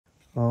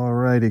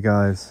Alrighty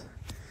guys,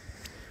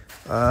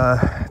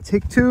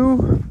 take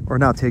two, or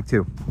not take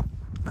two,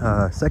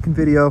 second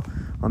video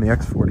on the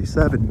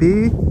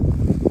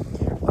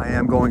X-47b. I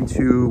am going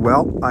to,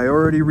 well, I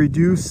already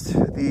reduced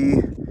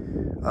the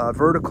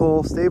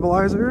vertical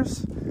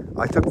stabilizers.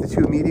 I took the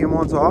two medium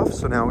ones off,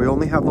 so now we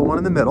only have the one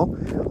in the middle.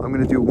 I'm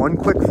going to do one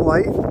quick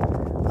flight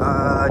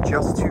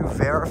just to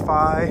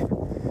verify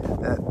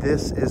that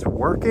this is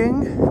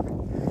working,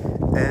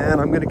 and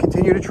I'm going to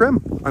continue to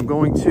trim. I'm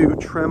going to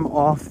trim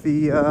off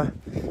the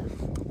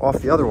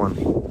other one.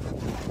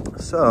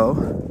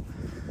 So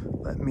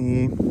let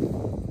me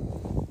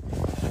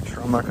make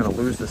sure I'm not going to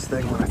lose this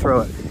thing when I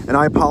throw it. And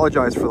I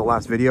apologize for the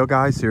last video,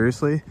 guys.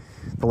 Seriously,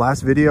 the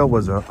last video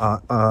was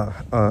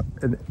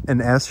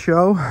an S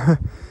show.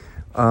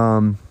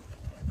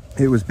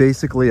 It was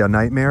basically a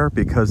nightmare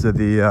because of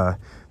the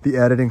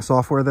editing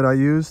software that I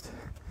used.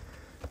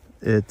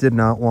 It did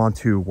not want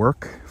to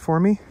work for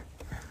me.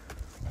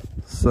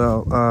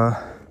 So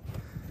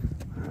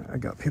I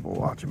got people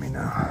watching me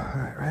now.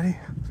 All right, ready?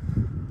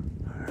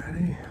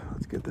 Ready?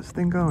 Let's get this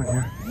thing going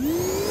here.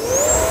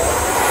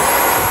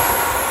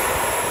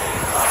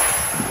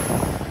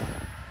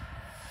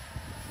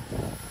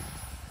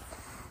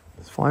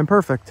 It's flying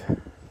perfect.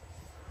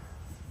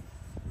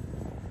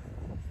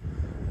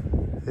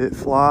 It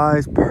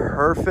flies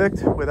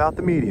perfect without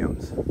the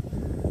mediums.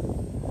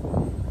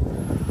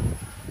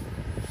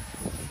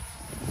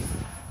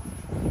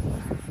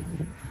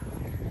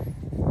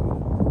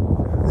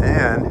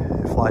 And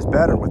it flies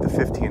better with the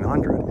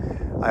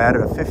 1500. I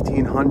added a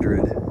 1500.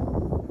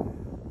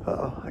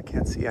 Uh-oh, I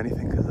can't see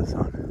anything because of the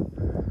sun.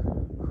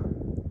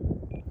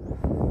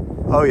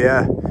 Oh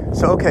yeah.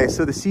 So okay,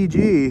 so the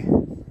CG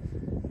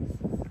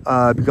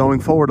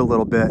going forward a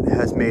little bit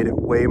has made it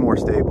way more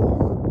stable,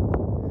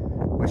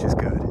 which is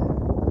good.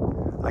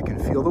 I can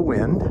feel the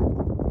wind.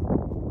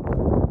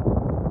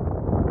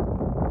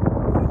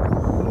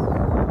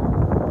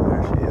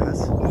 There she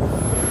is.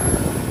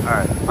 All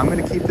right, I'm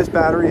going to keep this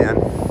battery in,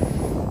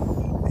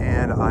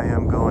 and I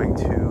am going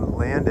to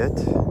land it,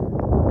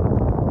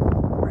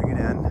 bring it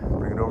in,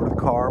 bring it over to the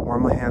car,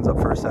 warm my hands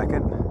up for a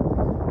second,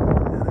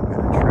 and I'm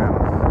going to trim.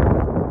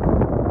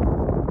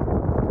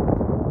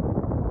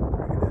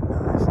 Bring it in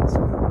nice and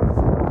smooth.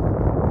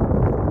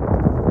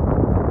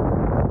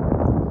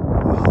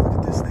 Oh, look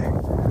at this thing.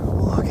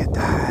 Look at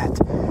that.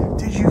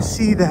 Did you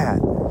see that?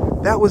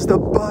 That was the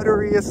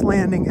butteriest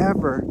landing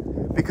ever,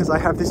 because I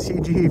have the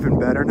CG even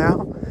better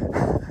now.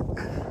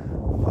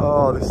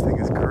 Oh, this thing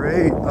is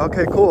great.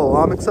 Okay, cool.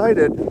 Well, I'm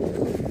excited.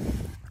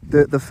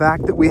 The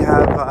fact that we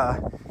have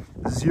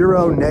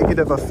zero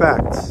negative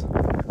effects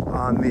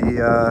on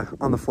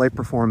the flight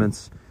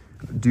performance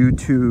due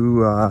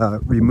to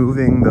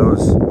removing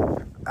those.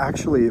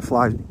 Actually, it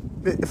flies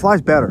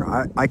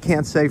better. I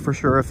can't say for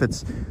sure if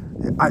it's.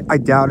 I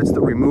doubt it's the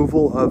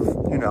removal of,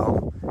 you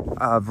know,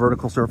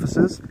 vertical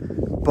surfaces,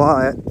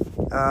 but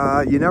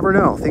you never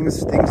know.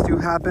 Things do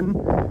happen,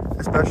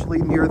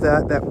 especially near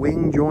that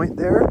wing joint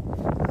there.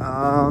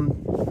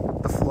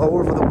 The flow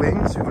over the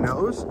wings, who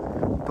knows?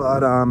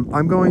 But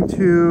I'm going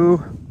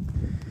to.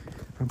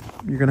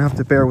 You're gonna have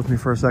to bear with me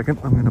for a second.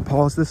 I'm gonna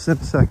pause this in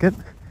a second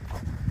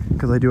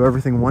because I do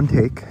everything one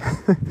take.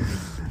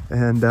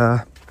 And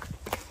let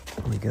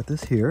me get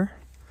this here,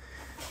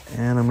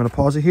 and I'm gonna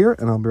pause it here,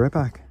 and I'll be right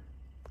back.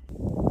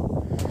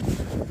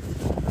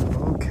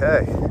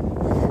 Okay,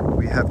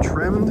 we have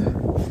trimmed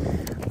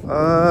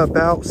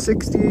about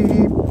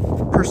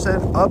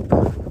 60% up,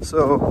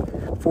 so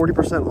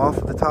 40% off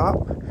at the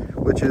top,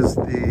 which is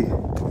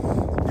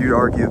you'd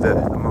argue,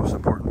 the most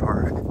important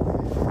part.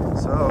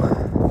 So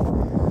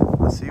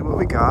let's see what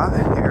we got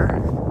here.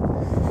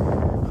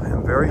 I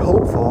am very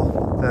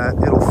hopeful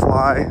that it'll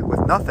fly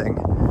with nothing,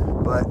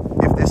 but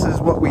if this is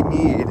what we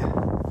need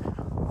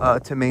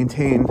to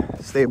maintain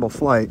stable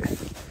flight,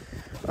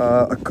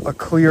 a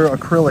clear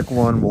acrylic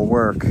one will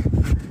work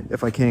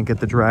if I can't get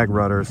the drag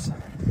rudders,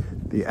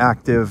 the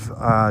active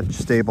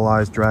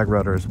stabilized drag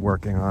rudders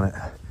working on it.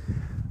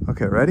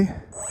 Okay, ready?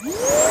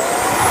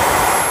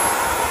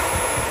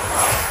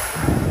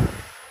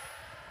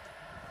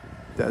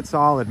 Dead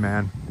solid,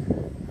 man.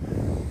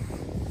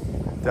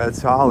 Dead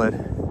solid.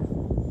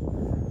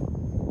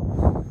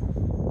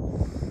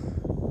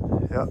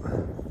 Yep.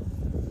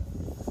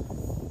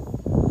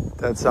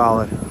 Dead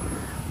solid.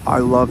 I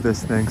love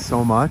this thing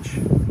so much.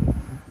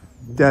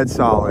 Dead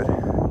solid.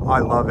 I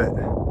love it.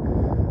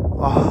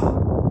 Oh,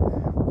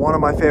 one of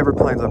my favorite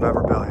planes I've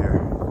ever built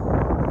here.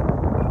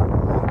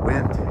 Oh,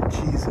 wind.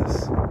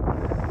 Jesus.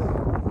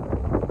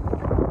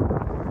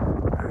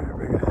 Alright,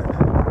 bring it in.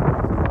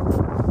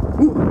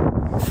 Ooh.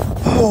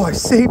 Oh, I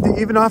saved it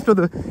even after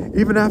the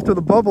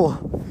bubble.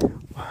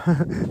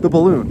 The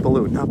balloon,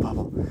 not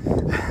bubble.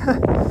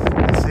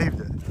 I saved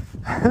it.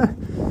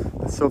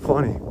 That's so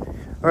funny.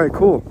 All right,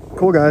 cool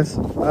guys.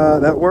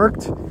 That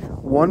worked.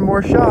 One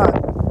more shot.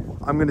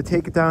 I'm gonna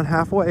take it down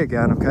halfway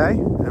again, okay?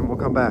 And we'll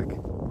come back.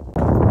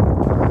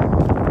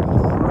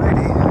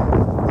 Alrighty,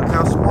 look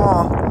how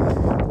small.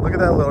 Look at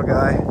that little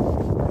guy.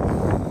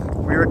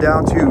 We are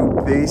down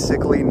to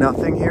basically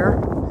nothing here.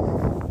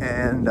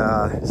 And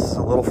And this is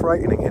a little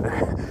frightening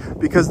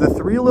because the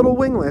 3 little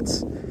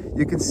winglets,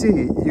 you can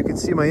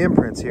see my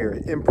imprints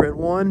here. Imprint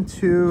 1,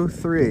 2,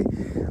 3.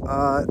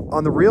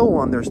 On the real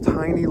one, there's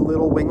tiny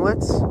little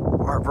winglets,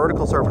 or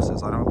vertical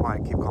surfaces. I don't know why I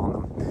keep calling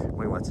them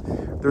winglets.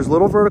 There's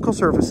little vertical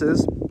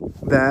surfaces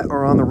that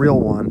are on the real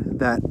one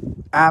that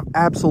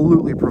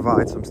absolutely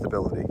provide some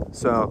stability.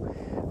 So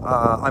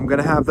I'm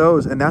gonna have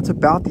those, and that's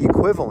about the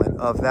equivalent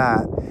of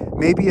that.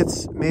 Maybe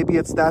that's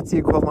the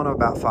equivalent of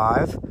about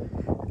 5,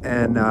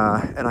 and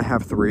I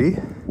have 3.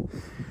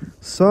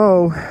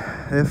 So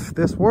if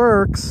this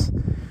works,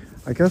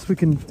 I guess we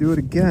can do it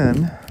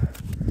again.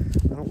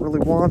 I don't really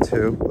want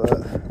to, but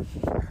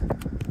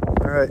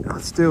all right,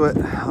 let's do it.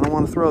 I don't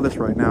want to throw this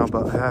right now,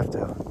 but I have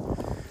to.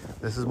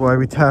 This is why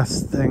we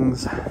test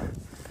things.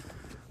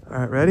 All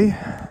right, ready?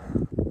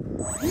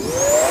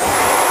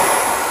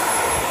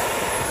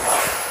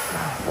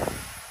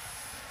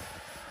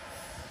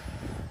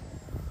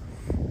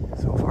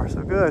 So far,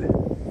 so good.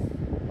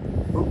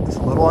 Ooh, it's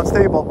a little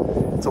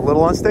unstable. It's a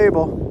little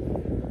unstable.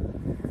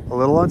 A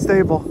little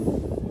unstable,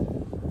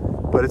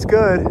 but it's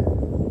good.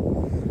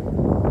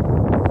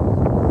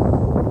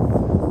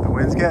 The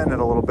wind's getting it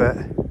a little bit.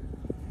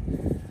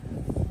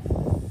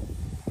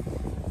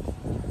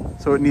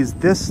 So it needs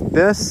this.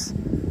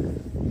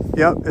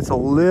 Yep, it's a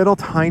little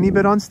tiny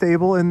bit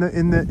unstable in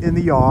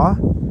the yaw,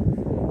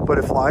 but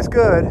it flies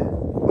good.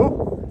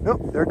 Oh,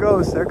 nope, there it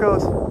goes, there it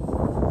goes. All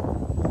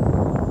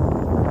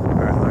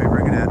right, let me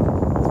bring it in.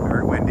 It's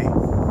very windy.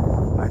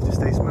 I have to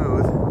stay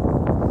smooth.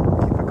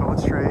 Keep it going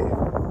straight.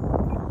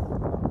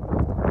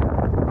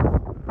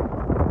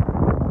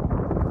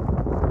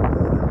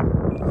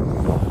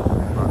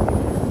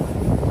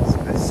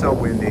 It's so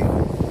windy. I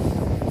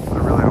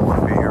really don't want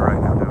to be here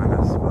right now doing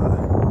this, but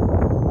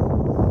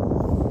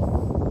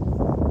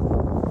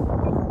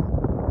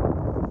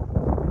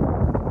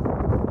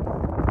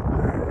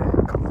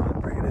alright, come on,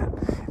 bring it in.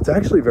 It's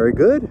actually very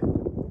good.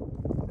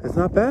 It's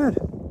not bad.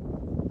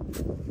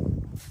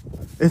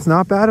 It's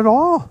not bad at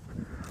all.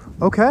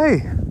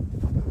 Okay.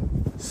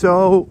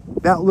 So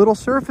that little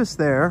surface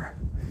there,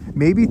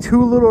 maybe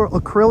 2 little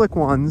acrylic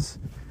ones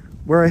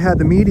where I had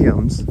the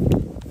mediums,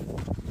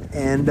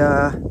 and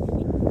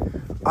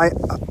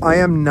I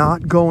am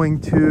not going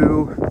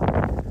to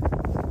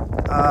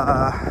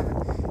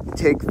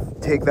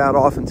take that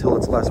off until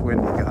it's less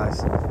windy,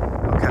 guys.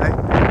 Okay,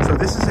 so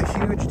this is a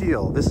huge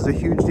deal. This is a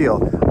huge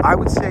deal. I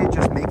would say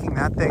just making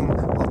that thing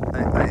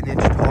an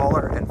inch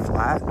taller and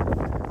flat.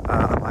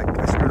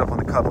 I screwed up on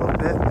the cut a little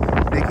bit.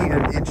 Making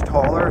it an inch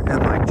taller and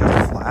like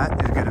just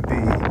flat is gonna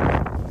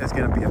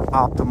be an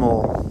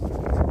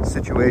optimal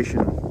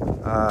situation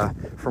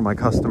for my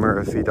customer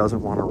if he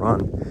doesn't want to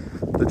run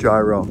the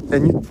gyro.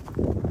 And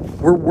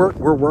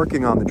we're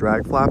working on the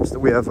drag flaps. That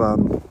we have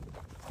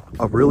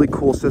a really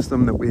cool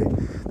system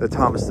that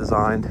Thomas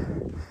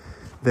designed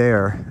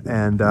there,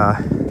 and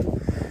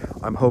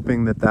I'm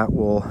hoping that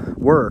will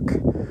work.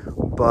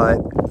 But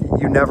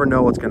you never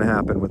know what's going to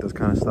happen with this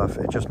kind of stuff.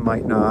 It just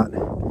might not.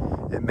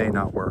 It may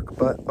not work.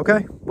 But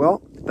okay.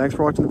 Well, thanks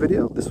for watching the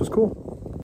video. This was cool.